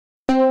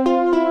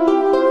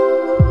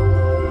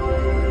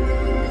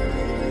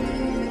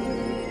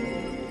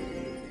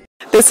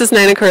This is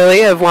Nina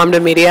Curley of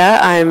Wamda Media.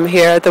 I'm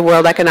here at the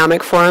World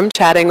Economic Forum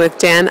chatting with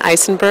Dan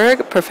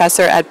Isenberg,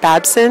 professor at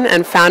Babson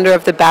and founder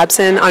of the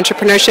Babson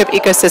Entrepreneurship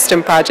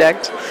Ecosystem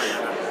Project.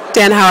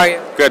 Dan, how are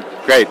you? Good,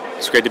 great.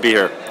 It's great to be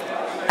here.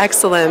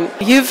 Excellent.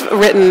 You've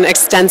written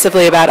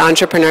extensively about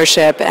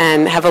entrepreneurship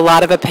and have a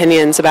lot of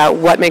opinions about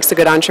what makes a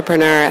good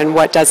entrepreneur and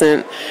what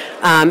doesn't,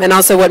 and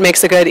also what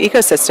makes a good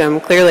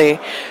ecosystem, clearly.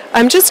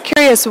 I'm just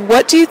curious,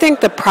 what do you think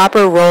the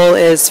proper role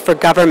is for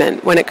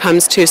government when it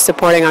comes to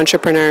supporting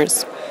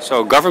entrepreneurs?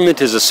 So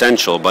government is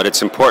essential, but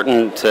it's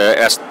important to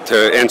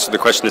answer the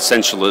question,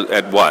 essential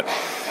at what?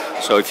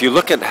 So if you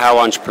look at how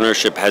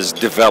entrepreneurship has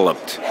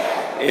developed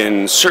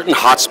in certain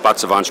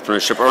hotspots of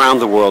entrepreneurship around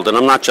the world, and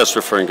I'm not just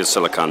referring to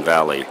Silicon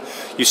Valley,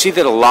 you see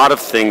that a lot of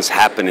things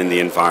happen in the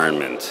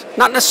environment.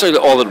 Not necessarily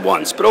all at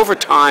once, but over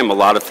time a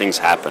lot of things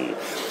happen.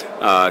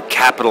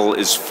 Capital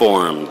is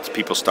formed,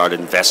 people start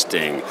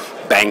investing,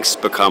 banks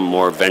become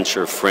more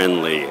venture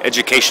friendly,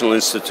 educational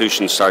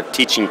institutions start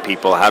teaching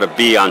people how to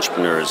be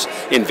entrepreneurs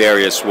in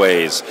various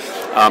ways.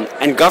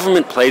 And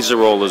government plays a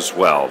role as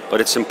well,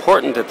 but it's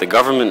important that the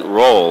government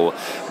role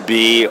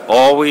be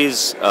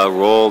always a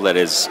role that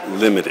is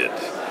limited.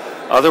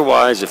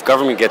 Otherwise, if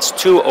government gets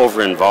too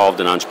over-involved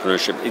in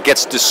entrepreneurship, it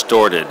gets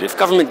distorted. If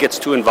government gets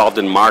too involved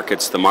in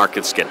markets, the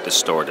markets get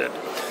distorted.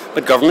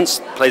 But government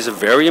plays a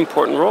very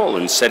important role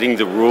in setting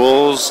the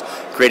rules,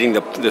 creating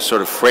the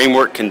sort of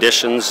framework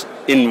conditions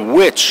in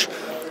which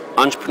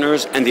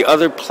entrepreneurs and the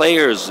other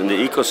players in the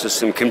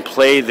ecosystem can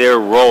play their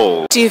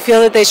role. Do you feel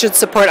that they should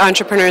support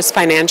entrepreneurs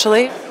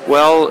financially?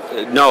 Well,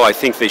 no, I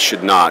think they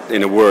should not,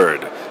 in a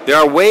word. There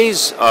are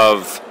ways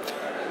of,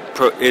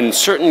 in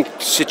certain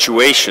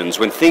situations,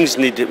 when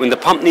the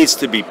pump needs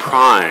to be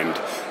primed,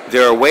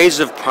 there are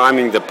ways of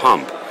priming the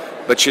pump.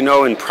 But you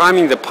know, in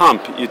priming the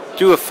pump, you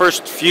do a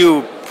first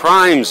few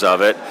primes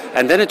of it,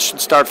 and then it should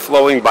start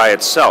flowing by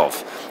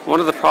itself. One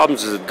of the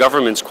problems is that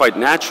governments quite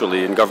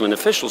naturally, and government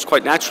officials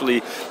quite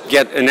naturally,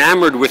 get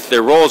enamored with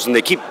their roles, and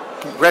they keep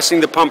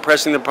pressing the pump,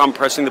 pressing the pump,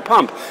 pressing the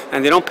pump,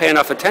 and they don't pay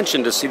enough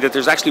attention to see that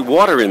there's actually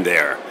water in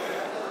there.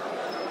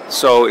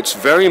 So it's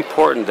very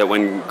important that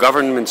when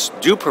governments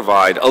do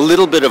provide a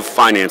little bit of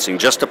financing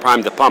just to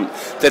prime the pump,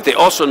 that they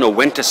also know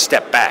when to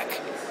step back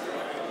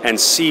and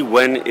see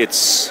when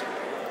it's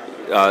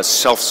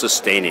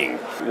self-sustaining.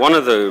 One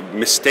of the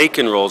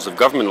mistaken roles of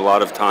government a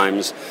lot of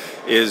times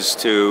is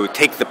to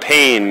take the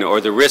pain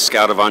or the risk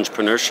out of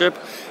entrepreneurship,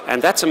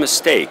 and that's a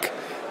mistake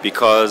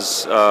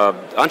because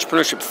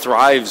entrepreneurship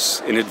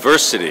thrives in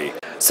adversity.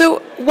 So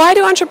why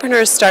do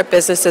entrepreneurs start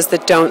businesses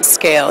that don't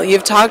scale?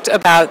 You've talked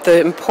about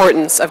the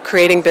importance of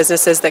creating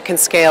businesses that can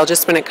scale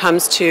just when it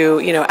comes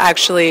to,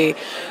 actually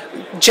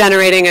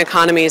generating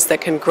economies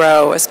that can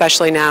grow,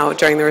 especially now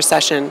during the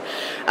recession.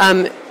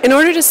 In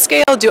order to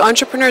scale, do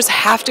entrepreneurs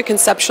have to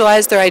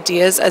conceptualize their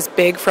ideas as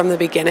big from the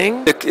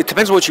beginning? It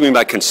depends on what you mean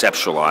by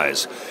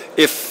conceptualize.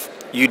 If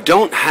you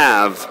don't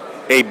have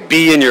a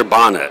bee in your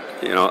bonnet,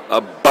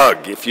 a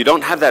bug, if you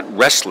don't have that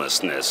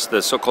restlessness,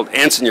 the so-called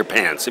ants in your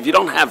pants, if you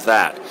don't have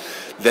that,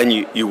 then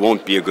you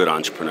won't be a good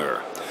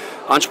entrepreneur.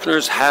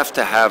 Entrepreneurs have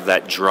to have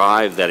that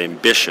drive, that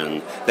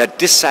ambition, that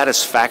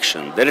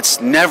dissatisfaction, that it's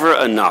never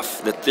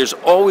enough, that there's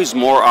always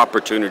more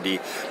opportunity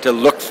to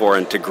look for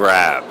and to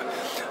grab.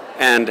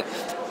 And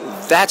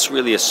that's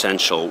really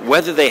essential.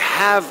 Whether they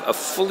have a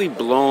fully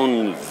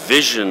blown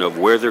vision of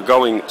where they're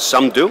going,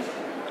 some do,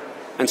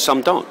 and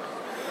some don't.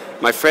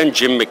 My friend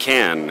Jim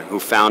McCann, who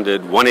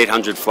founded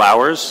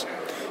 1-800-Flowers,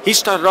 he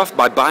started off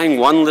by buying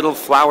one little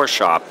flower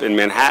shop in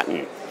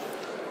Manhattan.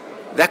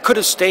 That could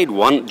have stayed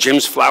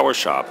Jim's flower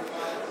shop,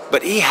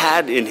 but he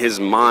had in his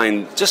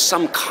mind just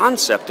some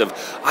concept of,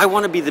 I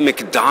want to be the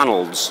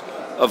McDonald's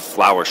of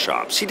flower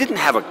shops. He didn't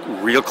have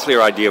a real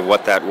clear idea of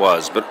what that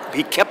was, but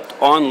he kept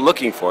on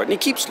looking for it, and he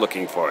keeps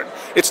looking for it.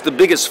 It's the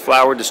biggest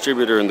flower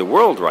distributor in the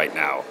world right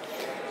now.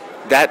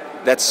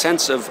 That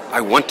sense of,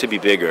 I want to be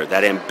bigger,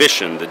 that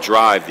ambition, the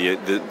drive,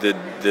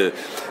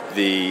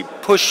 the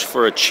push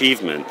for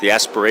achievement, the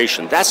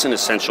aspiration, that's an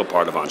essential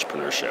part of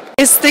entrepreneurship.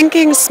 Is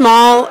thinking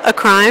small a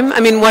crime?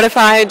 I mean, what if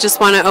I just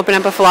want to open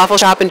up a falafel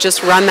shop and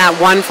just run that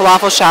one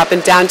falafel shop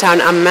in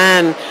downtown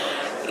Amman?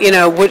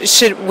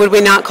 Would we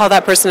not call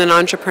that person an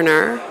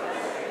entrepreneur?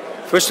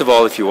 First of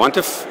all, if you want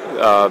to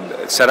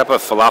set up a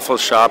falafel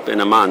shop in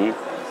Amman,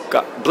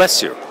 God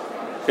bless you.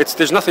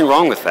 There's nothing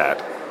wrong with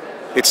that.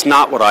 It's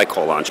not what I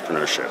call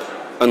entrepreneurship,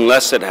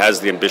 unless it has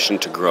the ambition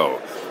to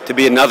grow, to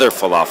be another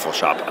falafel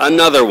shop,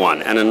 another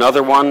one, and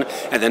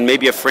then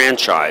maybe a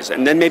franchise,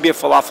 and then maybe a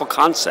falafel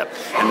concept,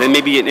 and then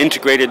maybe an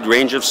integrated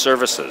range of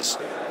services.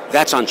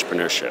 That's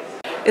entrepreneurship.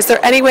 Is there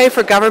any way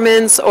for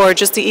governments or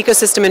just the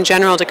ecosystem in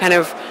general to kind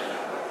of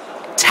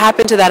tap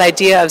into that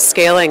idea of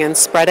scaling and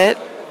spread it?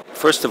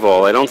 First of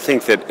all, I don't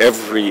think that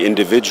every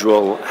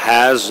individual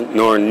has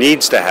nor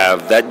needs to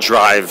have that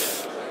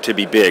drive to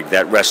be big,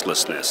 that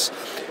restlessness.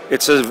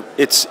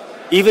 It's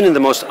even in the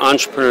most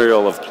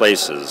entrepreneurial of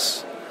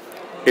places,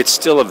 it's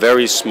still a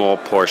very small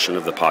portion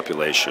of the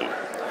population.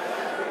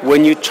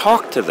 When you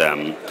talk to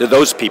them, to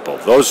those people,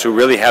 those who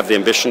really have the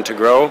ambition to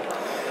grow,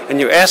 and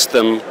you ask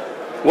them,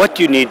 What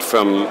you need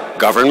from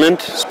government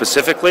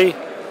specifically,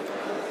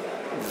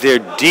 their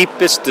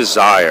deepest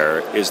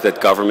desire is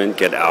that government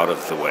get out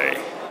of the way.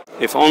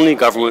 If only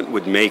government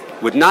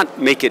would not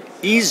make it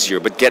easier,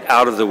 but get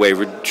out of the way,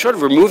 sort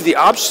of remove the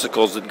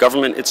obstacles that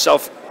government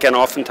itself can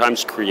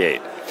oftentimes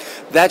create.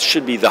 That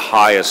should be the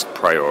highest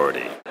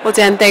priority. Well,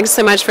 Dan, thanks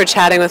so much for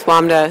chatting with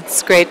Wamda.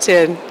 It's great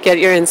to get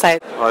your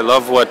insight. I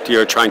love what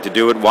you're trying to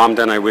do at Wamda,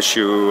 and I wish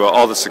you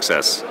all the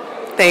success.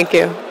 Thank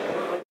you.